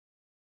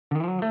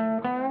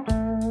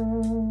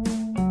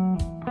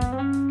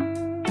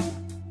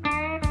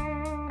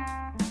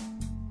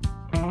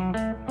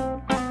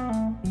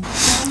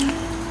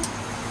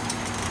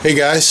Hey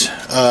guys,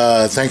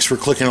 thanks for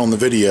clicking on the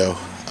video.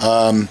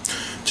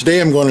 Today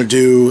I'm going to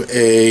do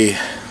a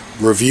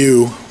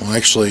review, well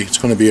actually it's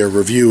going to be a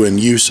review and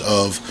use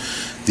of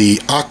the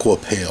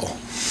Aquapail.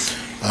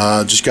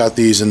 Just got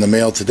these in the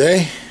mail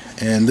today,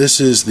 and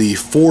this is the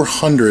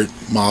 400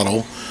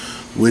 model,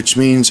 which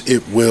means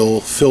it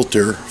will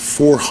filter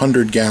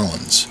 400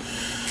 gallons.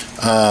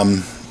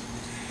 I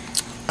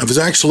was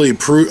actually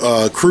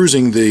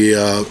cruising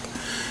the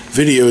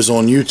videos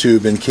on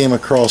YouTube and came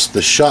across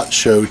the SHOT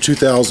Show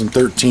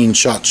 2013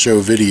 SHOT Show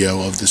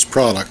video of this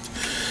product.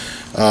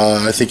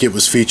 I think it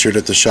was featured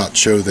at the SHOT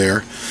Show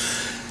there,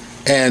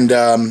 and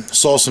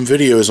saw some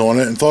videos on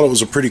it and thought it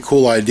was a pretty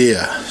cool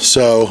idea.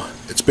 So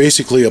it's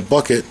basically a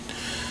bucket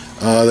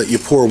that you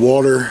pour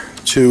water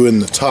to in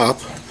the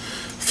top,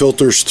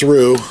 filters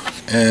through,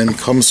 and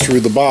comes through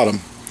the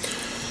bottom.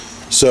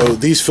 So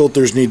these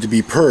filters need to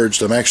be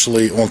purged. I'm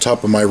actually on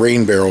top of my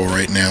rain barrel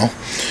right now.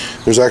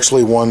 There's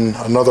actually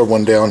another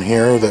one down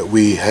here that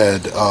we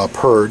had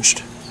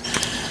purged.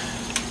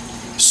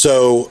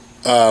 So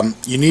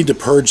you need to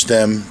purge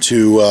them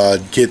to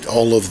get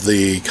all of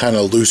the kind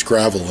of loose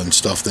gravel and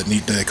stuff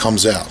that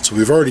comes out. So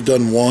we've already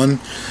done one.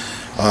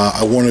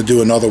 I want to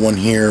do another one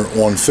here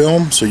on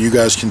film so you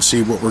guys can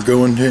see what we're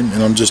going in,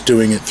 and I'm just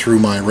doing it through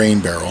my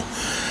rain barrel.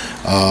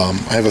 I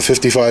have a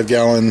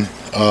 55-gallon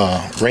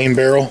rain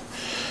barrel,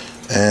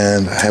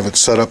 and I have it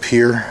set up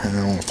here and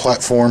on a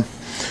platform,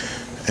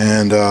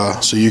 and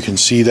so you can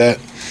see that,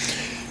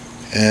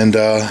 and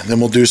then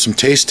we'll do some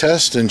taste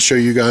tests and show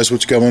you guys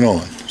what's going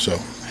on. So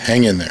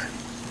hang in there.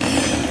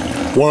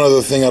 One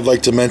other thing I'd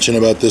like to mention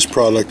about this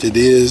product: it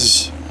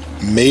is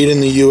made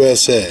in the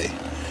USA.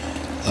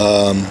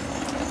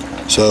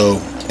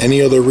 So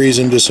any other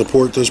reason to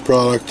support this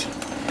product,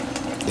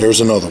 there's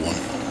another one,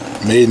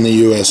 made in the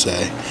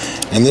USA.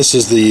 And this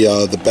is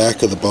the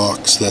back of the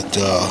box that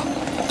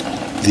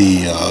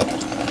the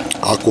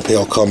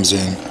Aquapail comes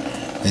in,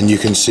 and you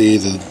can see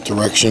the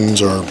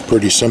directions are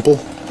pretty simple.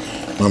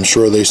 I'm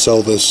sure they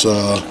sell this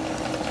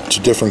to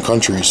different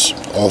countries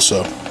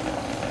also.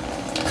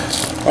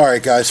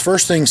 Alright guys,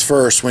 first things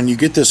first, when you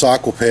get this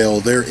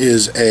Aquapail, there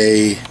is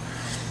a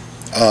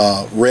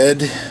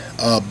red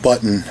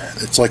button.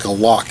 It's like a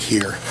lock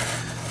here,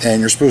 and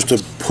you're supposed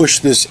to push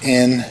this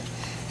in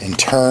and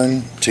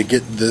turn to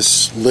get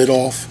this lid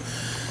off,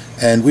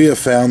 and we have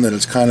found that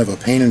it's kind of a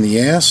pain in the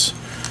ass,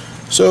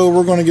 so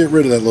we're going to get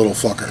rid of that little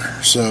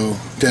fucker. So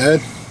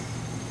Dad,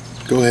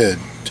 go ahead,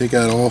 take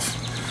that off.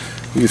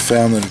 We've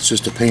found that it's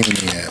just a pain in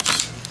the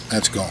ass.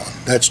 That's gone.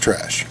 That's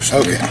trash.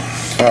 Okay.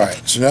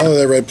 Alright, so now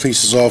that red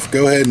piece is off,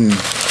 go ahead and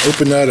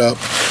open that up.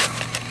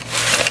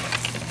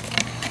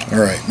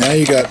 Alright, now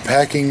you got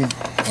packing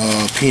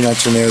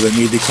peanuts in there that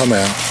need to come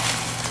out.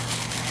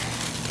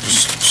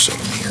 Just set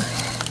them here.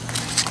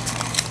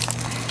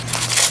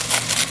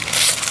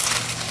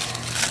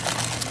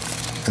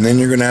 And then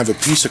you're going to have a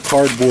piece of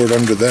cardboard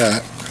under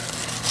that,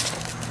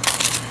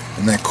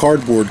 and that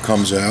cardboard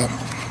comes out,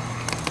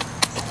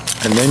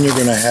 and then you're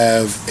going to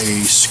have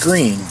a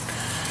screen,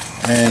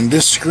 and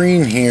this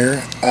screen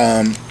here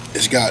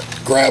has got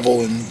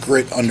gravel and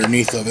grit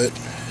underneath of it,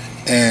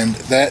 and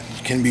that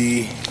can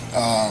be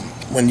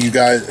when you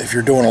guys, if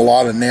you're doing a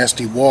lot of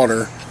nasty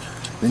water,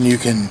 then you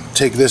can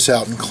take this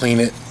out and clean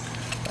it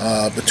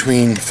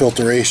between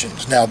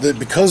filtrations. Now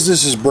because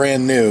this is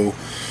brand new,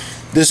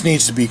 this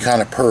needs to be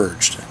kind of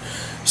purged.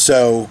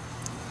 So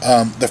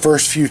the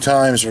first few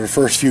times, or the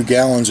first few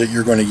gallons that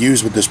you're going to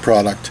use with this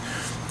product,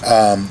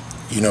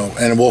 you know,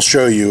 and we'll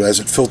show you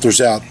as it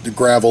filters out, the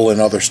gravel and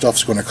other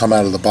stuff's going to come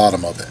out of the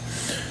bottom of it.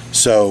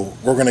 So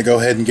we're going to go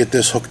ahead and get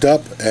this hooked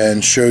up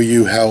and show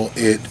you how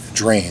it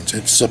drains.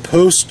 It's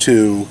supposed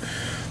to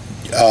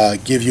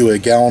give you a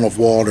gallon of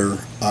water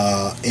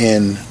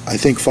in, I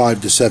think,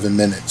 5 to 7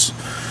 minutes,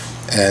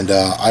 and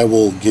I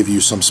will give you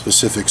some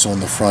specifics on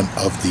the front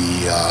of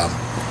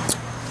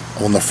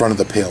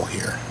the pail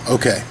here.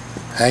 Okay,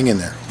 hang in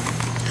there.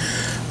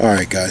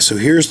 Alright guys, so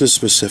here's the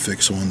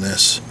specifics on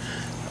this.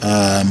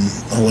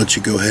 I'll let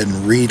you go ahead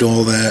and read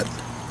all that.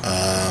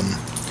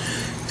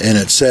 And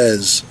it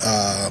says,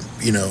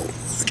 you know,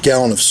 a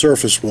gallon of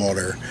surface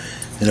water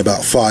in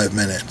about 5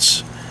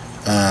 minutes.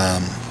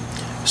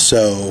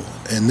 So,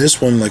 and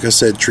this one, like I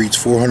said, treats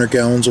 400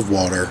 gallons of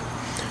water.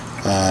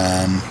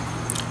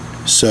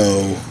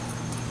 So,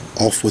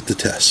 off with the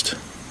test.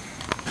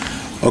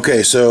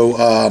 Okay,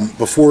 so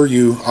before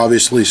you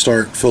obviously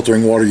start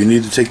filtering water, you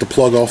need to take the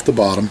plug off the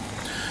bottom.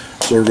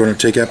 So we're going to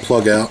take that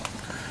plug out,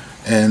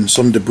 and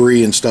some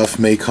debris and stuff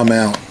may come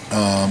out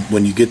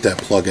when you get that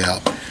plug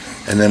out,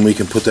 and then we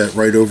can put that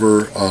right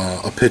over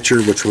a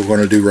pitcher, which we're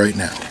going to do right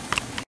now.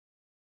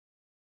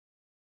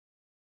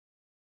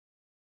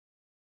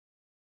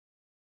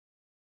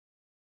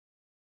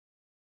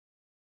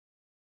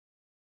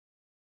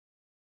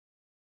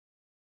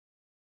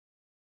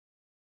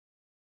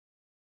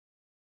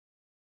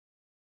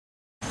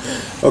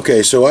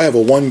 Okay, so I have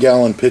a 1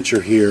 gallon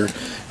pitcher here,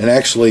 and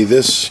actually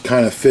this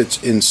kind of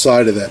fits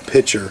inside of that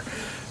pitcher.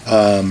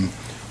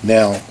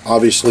 Now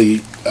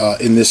obviously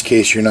in this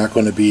case you're not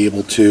going to be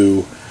able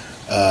to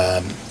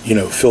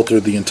filter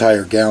the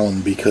entire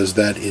gallon, because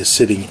that is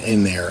sitting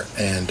in there.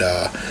 And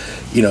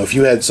if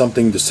you had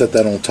something to set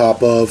that on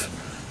top of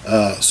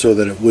so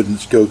that it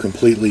wouldn't go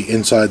completely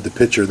inside the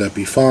pitcher, that'd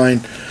be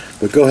fine.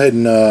 But go ahead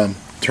and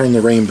turn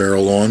the rain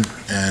barrel on,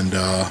 and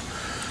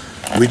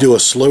we do a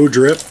slow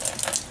drip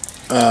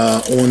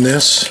on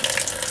this,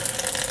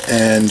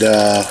 and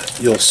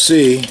you'll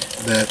see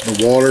that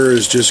the water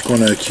is just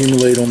going to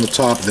accumulate on the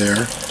top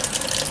there.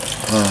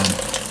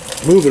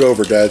 Move it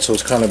over, Dad, so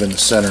it's kind of in the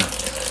center.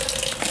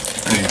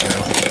 There you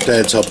go.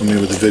 Dad's helping me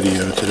with the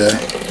video today.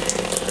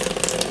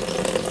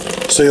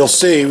 So you'll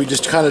see we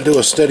just kind of do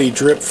a steady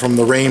drip from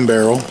the rain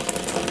barrel.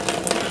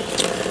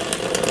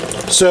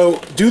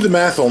 So do the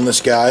math on this,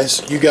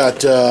 guys. You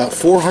got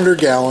 400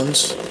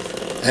 gallons,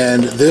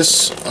 and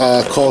this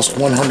cost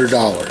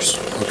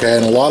 $100. Okay,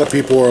 and a lot of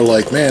people are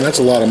like, man, that's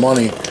a lot of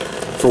money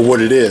for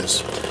what it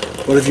is.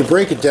 But if you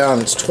break it down,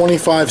 it's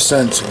 25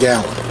 cents a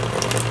gallon.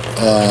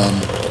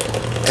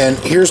 And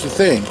here's the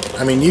thing.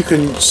 I mean, you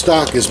can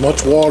stock as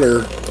much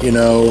water.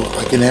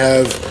 I can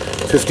have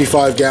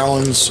 55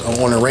 gallons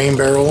on a rain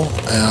barrel.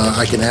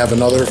 I can have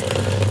another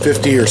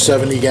 50 or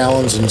 70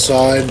 gallons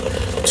inside.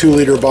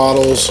 2-liter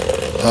bottles.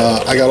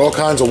 I got all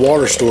kinds of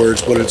water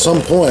storage, but at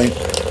some point,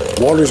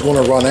 water's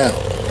going to run out.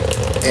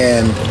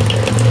 And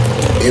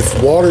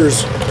if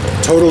water's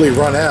totally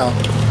run out,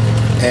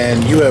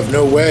 and you have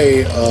no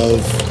way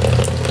of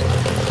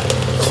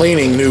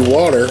cleaning new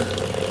water,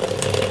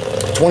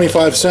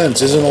 25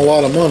 cents isn't a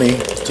lot of money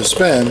to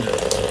spend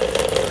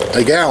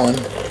a gallon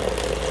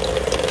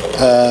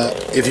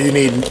if you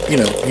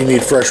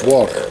need fresh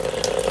water.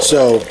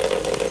 So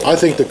I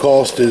think the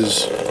cost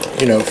is,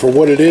 for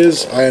what it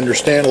is. I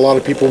understand a lot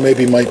of people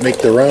maybe might make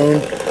their own,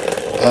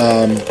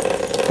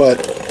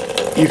 but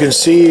you can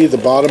see the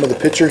bottom of the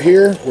pitcher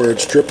here where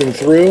it's dripping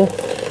through.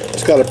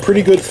 It's got a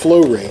pretty good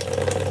flow rate,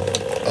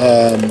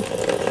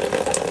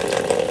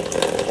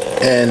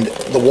 and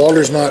the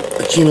water's not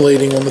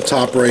accumulating on the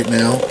top right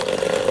now,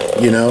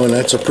 and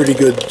that's a pretty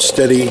good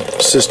steady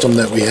system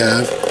that we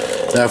have.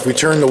 Now if we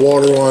turn the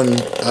water on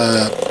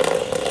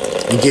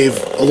and gave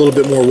a little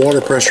bit more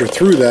water pressure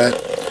through that,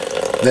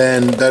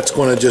 then that's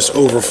going to just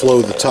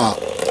overflow the top.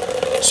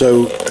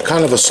 So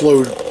kind of a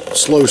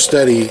slow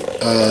steady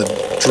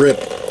drip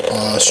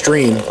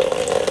stream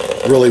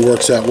really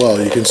works out well.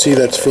 You can see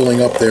that's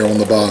filling up there on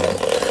the bottom.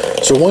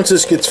 So once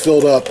this gets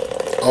filled up,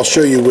 I'll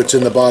show you what's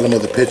in the bottom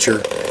of the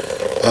pitcher,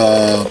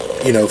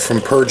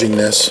 from purging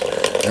this,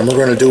 and we're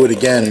going to do it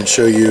again and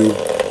show you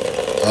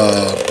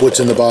what's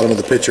in the bottom of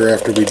the pitcher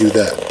after we do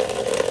that.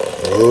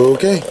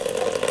 Okay.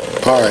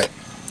 Alright,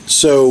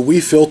 so we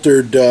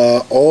filtered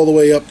all the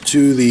way up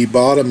to the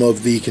bottom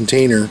of the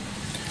container,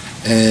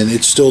 and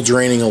it's still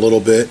draining a little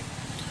bit.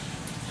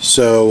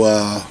 So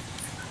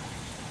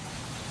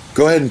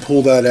go ahead and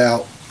pull that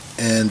out,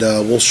 and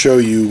we'll show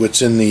you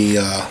what's in the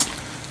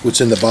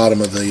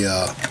bottom of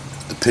the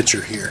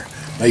pitcher here.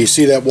 Now you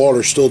see that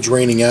water still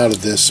draining out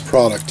of this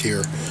product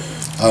here,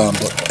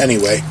 but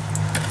anyway,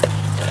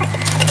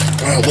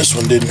 well, this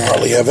one didn't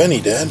hardly have any,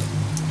 Dad.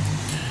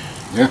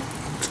 Yeah,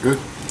 it's good.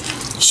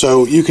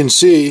 So you can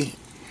see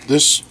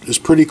this is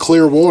pretty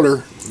clear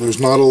water. There's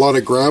not a lot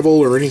of gravel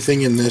or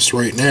anything in this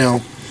right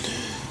now.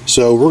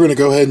 So we're going to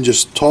go ahead and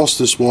just toss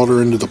this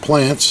water into the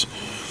plants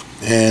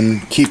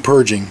and keep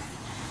purging.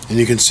 And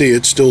you can see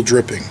it's still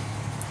dripping.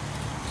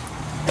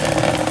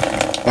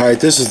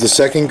 Alright, this is the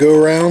second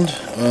go-around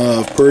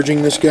of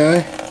purging this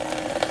guy.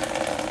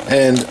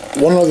 And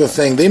one other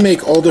thing, they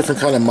make all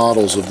different kind of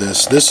models of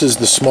this. This is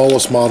the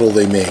smallest model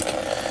they make.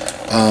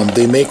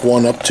 They make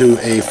one up to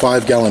a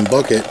 5-gallon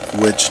bucket,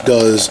 which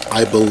does,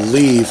 I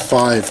believe,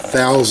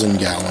 5,000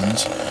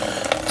 gallons.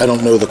 I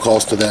don't know the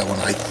cost of that one.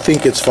 I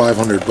think it's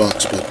 $500,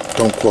 but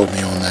don't quote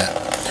me on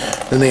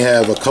that. Then they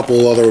have a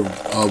couple other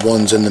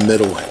ones in the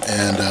middle,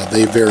 and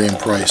they vary in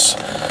price.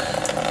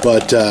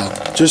 But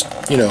just,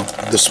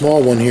 the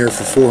small one here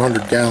for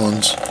 400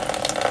 gallons,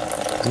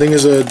 I think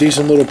is a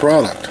decent little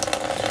product.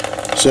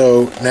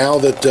 So now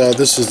that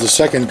this is the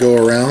second go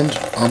around,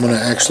 I'm going to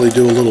actually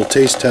do a little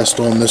taste test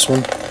on this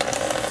one.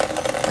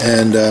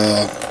 And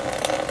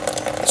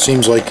it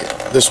seems like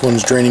this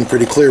one's draining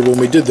pretty clear. When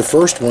we did the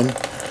first one,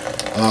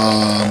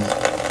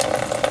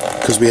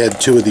 because we had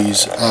 2 of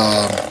these,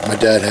 my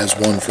dad has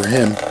one for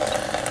him,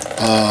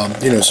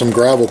 some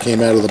gravel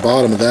came out of the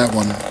bottom of that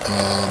one.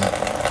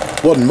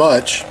 Wasn't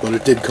much, but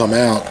it did come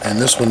out,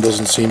 and this one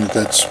doesn't seem that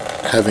that's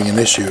having an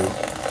issue.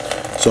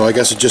 So I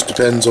guess it just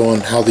depends on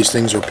how these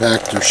things are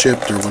packed or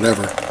shipped or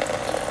whatever.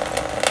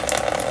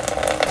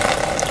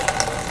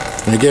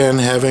 And again,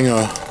 having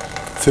a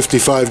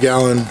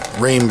 55-gallon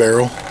rain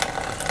barrel.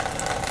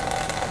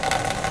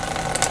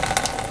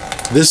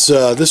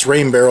 This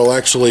rain barrel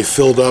actually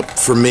filled up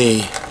for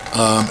me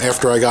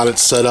after I got it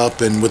set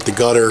up, and with the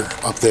gutter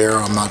up there.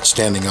 I'm not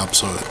standing up,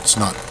 so it's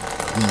not,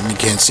 you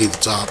can't see the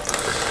top.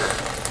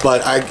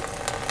 But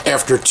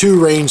after 2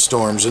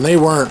 rainstorms, and they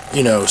weren't,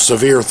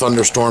 severe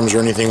thunderstorms or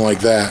anything like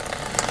that,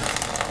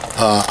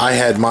 I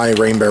had my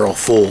rain barrel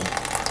full,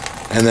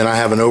 and then I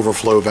have an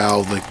overflow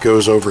valve that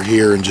goes over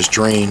here and just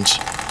drains.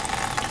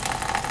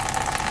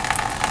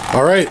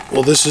 Alright,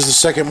 well this is the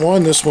second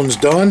one. This one's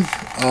done.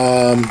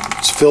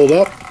 It's filled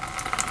up.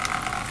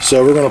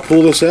 So we're going to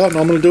pull this out and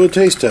I'm going to do a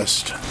taste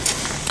test.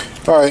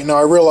 Alright, now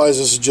I realize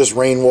this is just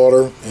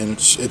rainwater and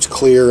it's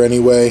clear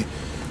anyway.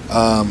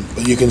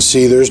 But you can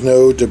see there's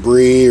no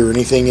debris or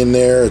anything in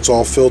there. It's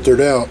all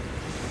filtered out.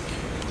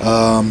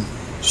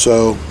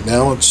 So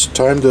now it's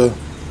time to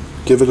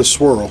give it a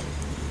swirl.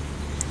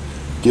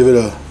 Give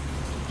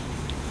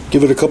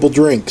it a couple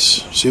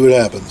drinks. See what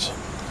happens.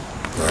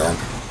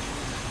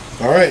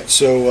 Alright,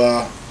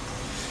 so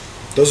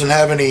doesn't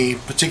have any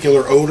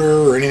particular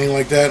odor or anything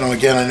like that. Now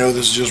again, I know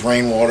this is just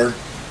rainwater.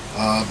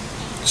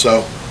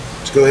 So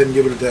let's go ahead and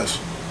give it a test.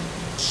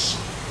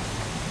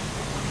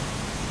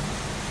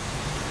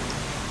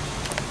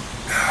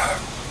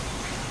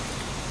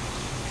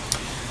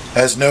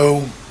 Has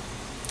no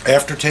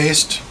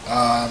aftertaste.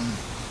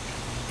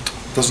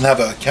 Doesn't have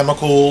a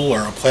chemical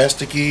or a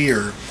plasticky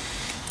or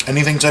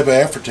anything type of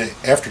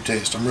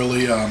aftertaste. I'm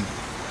really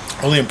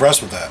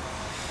impressed with that.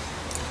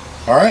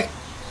 All right.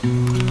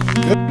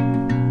 Good.